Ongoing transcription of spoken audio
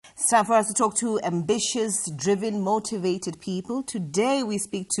time for us to talk to ambitious, driven, motivated people. Today we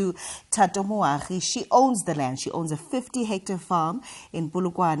speak to Thato Moagi. She owns the land. She owns a 50-hectare farm in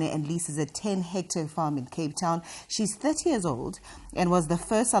Polokwane and leases a 10-hectare farm in Cape Town. She's 30 years old and was the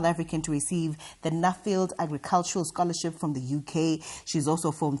first South African to receive the Nuffield Agricultural Scholarship from the UK. She's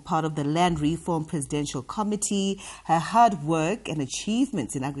also formed part of the Land Reform Presidential Committee. Her hard work and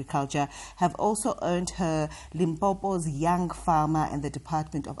achievements in agriculture have also earned her Limpopo's Young Farmer and the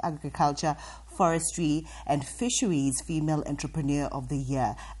Department of Agriculture, Forestry and Fisheries Female Entrepreneur of the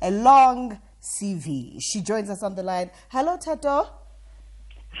Year. A long CV. She joins us on the line. Hello, Thato.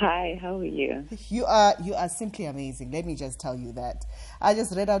 Hi, how are you? You are simply amazing. Let me just tell you that. I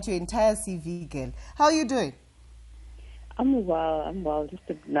just read out your entire CV, girl. How are you doing? I'm well. Just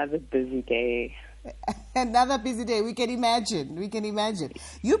another busy day. Another busy day. We can imagine.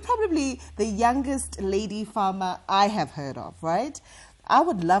 You're probably the youngest lady farmer I have heard of, right? I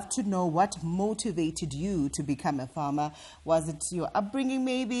would love to know what motivated you to become a farmer. Was it your upbringing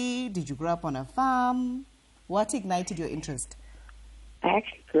maybe? Did you grow up on a farm? What ignited your interest? I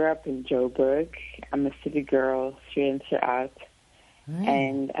actually grew up in Joburg. I'm a city girl, through and throughout.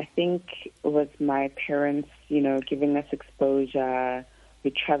 And I think with my parents, giving us exposure,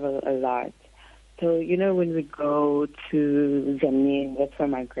 we travel a lot. So, when we go to Zamin, that's where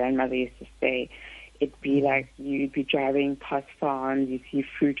my grandmother used to stay, it'd be like you'd be driving past farms, you see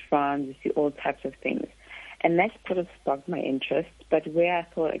fruit farms, you see all types of things. And that sort of sparked my interest. But where I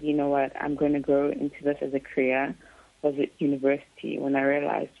thought, I'm going to go into this as a career was at university, when I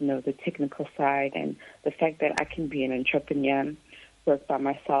realized, the technical side and the fact that I can be an entrepreneur, work by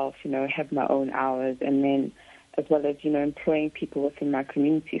myself, have my own hours, and then as well as, employing people within my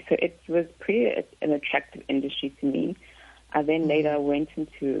community. So it was pretty an attractive industry to me. I then later went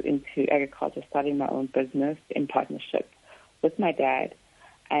into agriculture, starting my own business in partnership with my dad.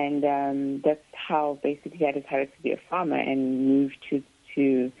 And that's how basically I decided to be a farmer and moved to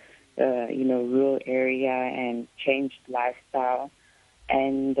rural area and changed lifestyle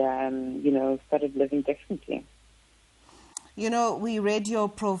and, started living differently. We read your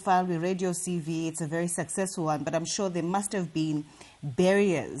profile, we read your CV. It's a very successful one, but I'm sure there must have been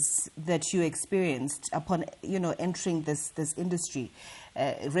barriers that you experienced upon, entering this industry.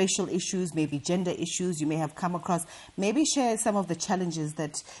 Racial issues, maybe gender issues you may have come across. Maybe share some of the challenges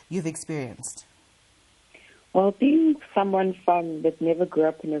that you've experienced. Well, being someone that never grew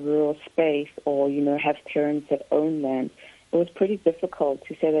up in a rural space or, have parents that own land, it was pretty difficult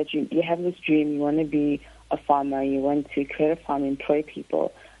to say that you have this dream, you want to be a farmer, you want to create a farm, employ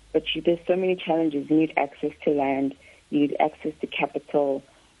people, but there's so many challenges. You need access to land, you need access to capital,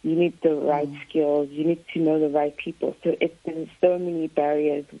 you need the right skills, you need to know the right people. So there's so many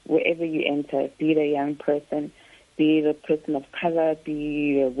barriers wherever you enter, be it a young person, be it a person of color,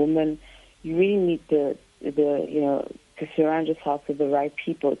 be it a woman. You really need to surround yourself with the right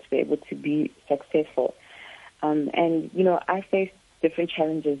people to be able to be successful. I faced different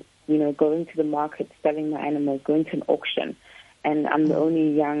challenges, going to the market, selling my animals, going to an auction. And I'm the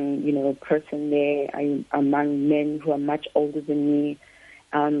only young, person there. I'm among men who are much older than me.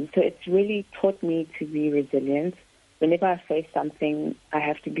 So it's really taught me to be resilient. Whenever I face something, I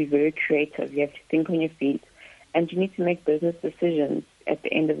have to be very creative. You have to think on your feet. And you need to make business decisions at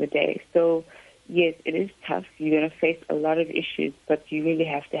the end of the day. So, yes, it is tough. You're going to face a lot of issues, but you really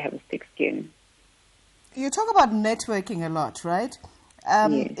have to have a thick skin. You talk about networking a lot, right?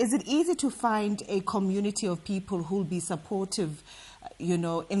 Yes. Is it easy to find a community of people who will be supportive,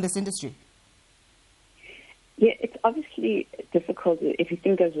 in this industry? Yeah, it's obviously difficult if you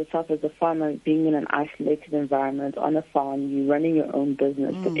think of yourself as a farmer, being in an isolated environment on a farm, you're running your own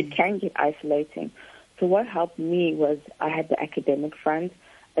business, but it can get isolating. So what helped me was I had the academic front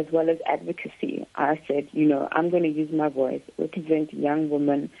as well as advocacy. I said, I'm going to use my voice, represent young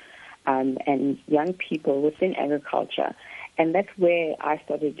women and young people within agriculture. And that's where I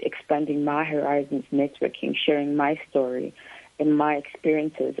started expanding my horizons, networking, sharing my story and my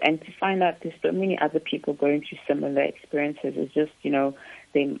experiences. And to find out there's so many other people going through similar experiences. It's just,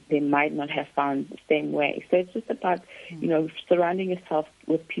 they might not have found the same way. So it's just about, surrounding yourself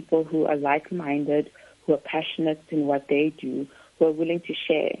with people who are like-minded, who are passionate in what they do, who are willing to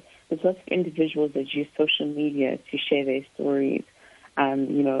share. There's lots of individuals that use social media to share their stories.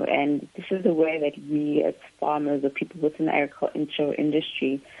 And this is the way that we as farmers or people within the agricultural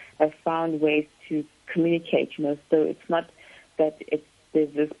industry have found ways to communicate, So it's not that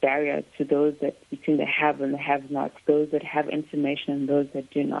there's this barrier to those that between the have and the have-nots, those that have information and those that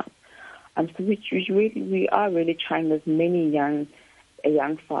do not. So we are really trying. There's many young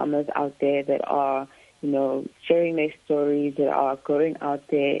farmers out there that are, sharing their stories, that are going out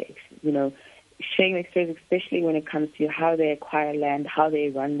there, sharing their stories, especially when it comes to how they acquire land, how they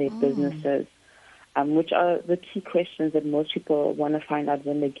run their businesses, which are the key questions that most people want to find out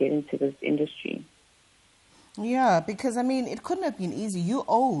when they get into this industry. Yeah, because, it couldn't have been easy. You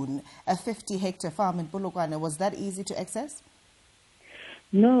own a 50-hectare farm in Polokwane. Was that easy to access?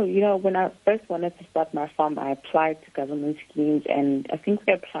 No, when I first wanted to start my farm, I applied to government schemes, and I think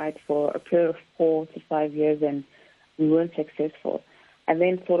we applied for a period of 4 to 5 years, and we weren't successful. I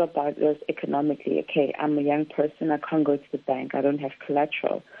then thought about this economically. Okay, I'm a young person. I can't go to the bank. I don't have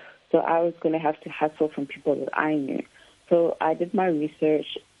collateral. So I was going to have to hustle from people that I knew. So I did my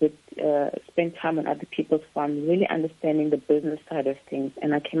research, spent time on other people's farms, really understanding the business side of things,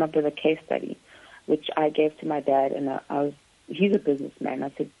 and I came up with a case study, which I gave to my dad, and he's a businessman.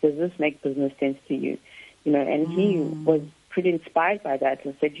 I said, does this make business sense to you? And he was pretty inspired by that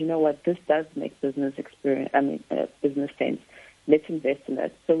and said, you know what, this does make business sense. Let's invest in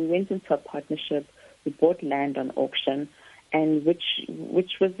it. So we went into a partnership. We bought land on auction, and which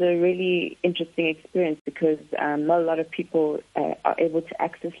was a really interesting experience because not a lot of people are able to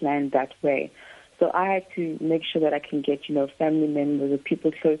access land that way. So I had to make sure that I can get, family members or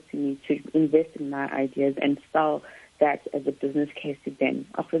people close to me to invest in my ideas and sell that as a business case to them,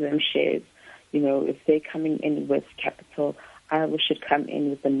 offer them shares. If they're coming in with capital, I should come in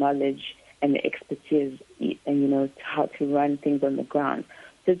with the knowledge and the expertise and, how to run things on the ground.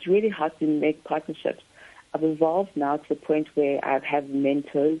 So it's really hard to make partnerships. I've evolved now to the point where I have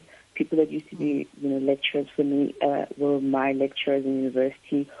mentors, people that used to be, lecturers for me, were my lecturers in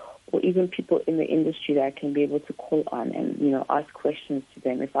university, or even people in the industry that I can be able to call on and, ask questions to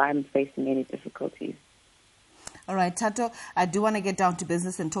them if I'm facing any difficulties. All right, Thato, I do want to get down to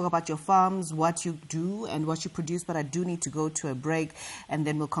business and talk about your farms, what you do and what you produce, but I do need to go to a break and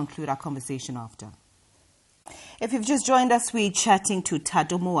then we'll conclude our conversation after. If you've just joined us, we're chatting to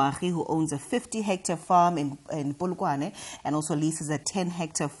Thato Moagi, who owns a 50-hectare farm in Polokwane and also leases a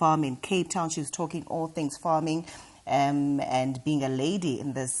 10-hectare farm in Cape Town. She's talking all things farming and being a lady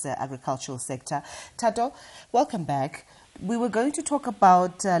in this agricultural sector. Thato, welcome back. We were going to talk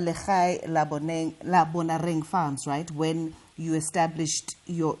about Legai La Bonareng Farms, right, when you established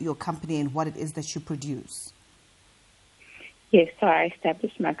your company and what it is that you produce. Yes, so I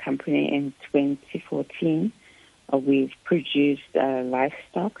established my company in 2014. We've produced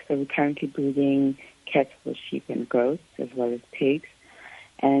livestock, so we're currently breeding cattle, sheep, and goats, as well as pigs.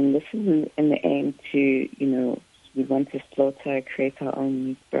 And this is in the aim to, we want to slaughter, create our own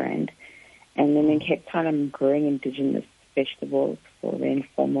meat brand. And then in Cape Town, I'm growing indigenous vegetables for the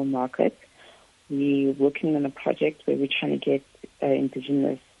informal market. We're working on a project where we're trying to get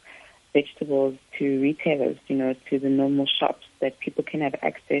indigenous vegetables to retailers, to the normal shops, that people can have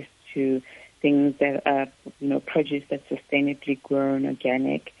access to things that are, produce that's sustainably grown,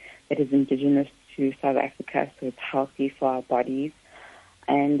 organic, that is indigenous to South Africa, so it's healthy for our bodies.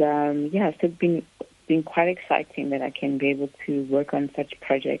 And so it's been quite exciting that I can be able to work on such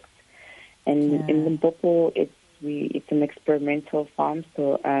projects. And in Limpopo, it's an experimental farm,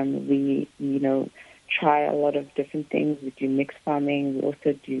 so we try a lot of different things. We do mixed farming. We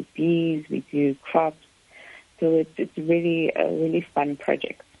also do bees. We do crops. So it's really a really fun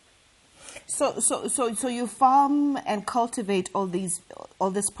project. So you farm and cultivate all this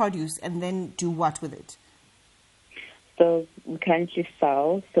produce, and then do what with it? So we currently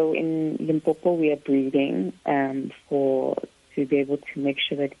sell. So in Limpopo, we are breeding to be able to make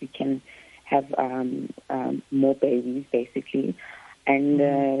sure that we can have more babies, basically, and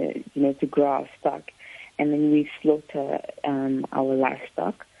to grow our stock. And then we slaughter our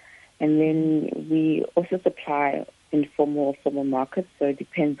livestock, and then we also supply informal or formal markets. So it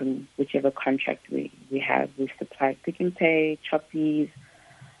depends on whichever contract we have. We supply Pick and Pay, Choppies,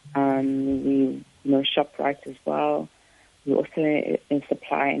 we shop right as well. We also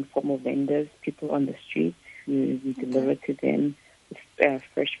supply informal vendors, people on the street, who we deliver to them with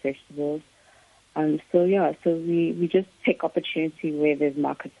fresh vegetables. So we just take opportunity where there's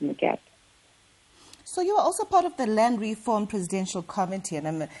markets in the gap. So you are also part of the Land Reform Presidential Committee, and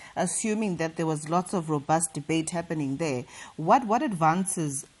I'm assuming that there was lots of robust debate happening there. What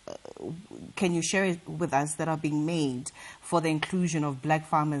advances can you share with us that are being made for the inclusion of black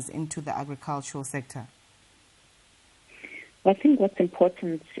farmers into the agricultural sector? Well, I think what's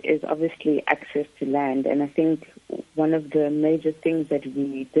important is obviously access to land, and I think one of the major things that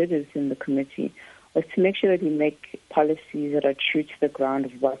we did as in the committee was to make sure that we make policies that are true to the ground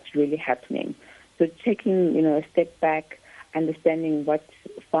of what's really happening. So taking, a step back, understanding what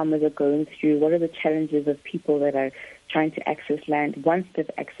farmers are going through, what are the challenges of people that are trying to access land. Once they've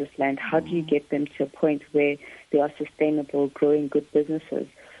accessed land, how do you get them to a point where they are sustainable, growing good businesses?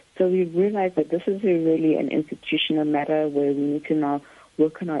 So we realized that this is really an institutional matter where we need to now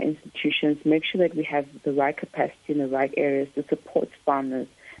work on our institutions, make sure that we have the right capacity in the right areas to support farmers,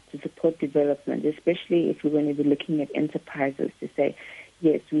 to support development, especially if we're going to be looking at enterprises to say,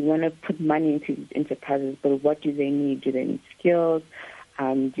 yes, we want to put money into these enterprises, but what do they need? Do they need skills?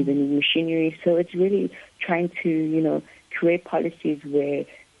 Do they need machinery? So it's really trying to, create policies where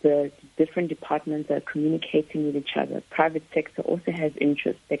the different departments are communicating with each other. Private sector also has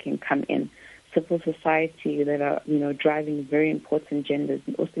interests that can come in. Civil society that are, driving very important agendas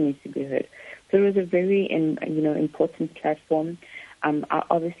also needs to be heard. So it was a very, important platform.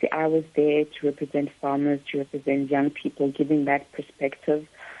 Obviously, I was there to represent farmers, to represent young people, giving that perspective,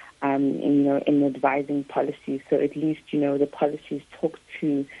 in advising policies. So at least, the policies talk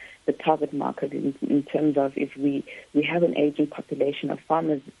to the target market in terms of if we have an aging population of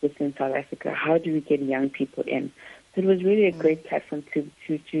farmers within South Africa, how do we get young people in? So it was really a great platform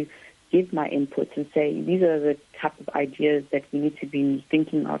to give my input and say these are the type of ideas that we need to be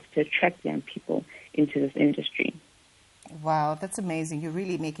thinking of to attract young people into this industry. Wow, that's amazing. You're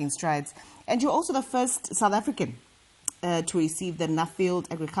really making strides. And you're also the first South African to receive the Nuffield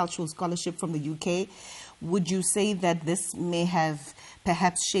Agricultural Scholarship from the UK. Would you say that this may have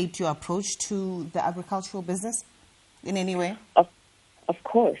perhaps shaped your approach to the agricultural business in any way? Of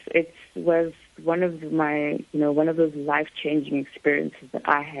course. It was one of my, one of those life-changing experiences that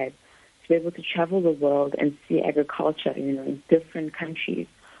I had, to be able to travel the world and see agriculture, in different countries.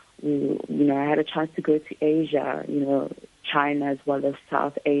 I had a chance to go to Asia, China as well as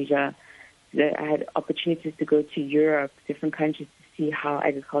South Asia. I had opportunities to go to Europe, different countries, to see how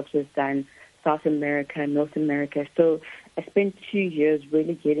agriculture is done, South America, North America. So I spent 2 years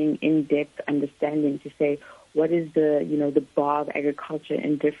really getting in-depth understanding to say what is the bar of agriculture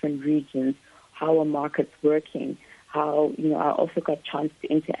in different regions, how are markets working, how, I also got a chance to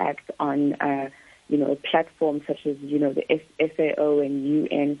interact on, platforms such as, the FAO and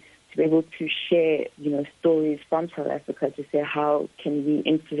UN, to be able to share, stories from South Africa to say how can we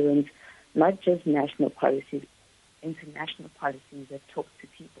influence not just national policies, international policies that talk to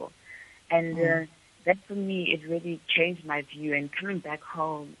people. And that for me, it really changed my view. And coming back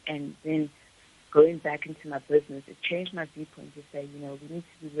home and then going back into my business, it changed my viewpoint to say, we need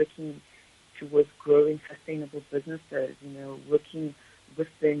to be working towards growing sustainable businesses, working with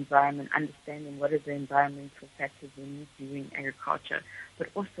the environment, understanding what are the environmental factors we need doing agriculture, but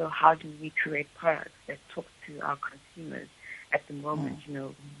also how do we create products that talk to our consumers. At the moment, we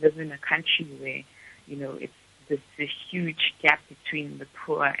live in a country where, it's this huge gap between the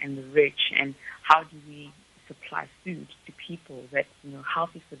poor and the rich, and how do we supply food to people that's,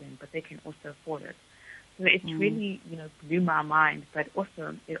 healthy for them, but they can also afford it. So it's really, blew my mind, but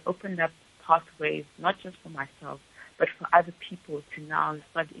also it opened up pathways, not just for myself, but for other people to now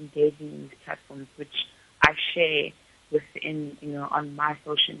start engaging in these platforms, which I share within, on my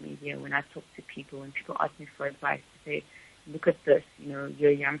social media when I talk to people, when people ask me for advice to say, look at this, you're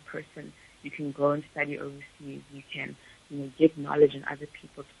a young person, you can go and study overseas, you can, get knowledge in other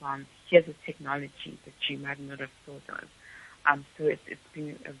people's farms, here's a technology that you might not have thought of. So it's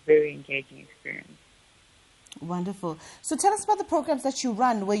been a very engaging experience. Wonderful. So tell us about the programs that you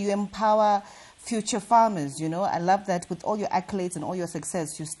run where you empower future farmers. I love that with all your accolades and all your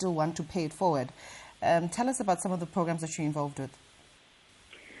success, you still want to pay it forward. Tell us about some of the programs that you're involved with.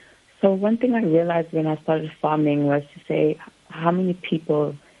 So one thing I realized when I started farming was to say how many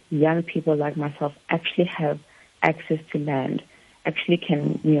people, young people like myself, actually have access to land, actually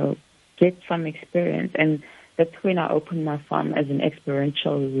can, get some experience. And that's when I opened my farm as an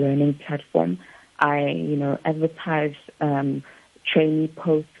experiential learning platform. I, advertise trainee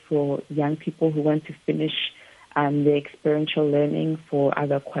posts for young people who want to finish their experiential learning for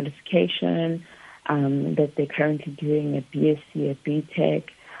either qualification that they're currently doing at BSc, at BTech,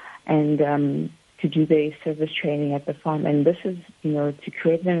 and to do their service training at the farm. And this is, to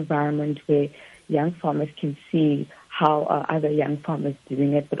create an environment where young farmers can see how are other young farmers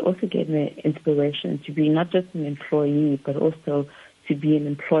doing it, but also get an inspiration to be not just an employee, but also to be an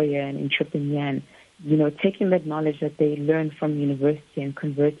employer and entrepreneur, and, taking that knowledge that they learn from university and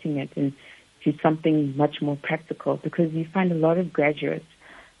converting it into something much more practical. Because you find a lot of graduates,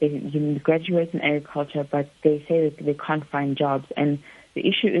 they graduate in agriculture, but they say that they can't find jobs. And the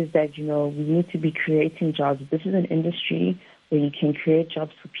issue is that, we need to be creating jobs. This is an industry where you can create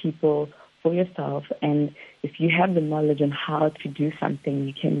jobs for people, for yourself, and if you have the knowledge on how to do something,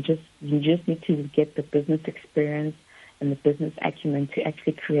 you just need to get the business experience and the business acumen to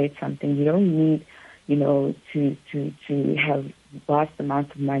actually create something. You don't need, to have vast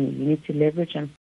amounts of money. You need to leverage on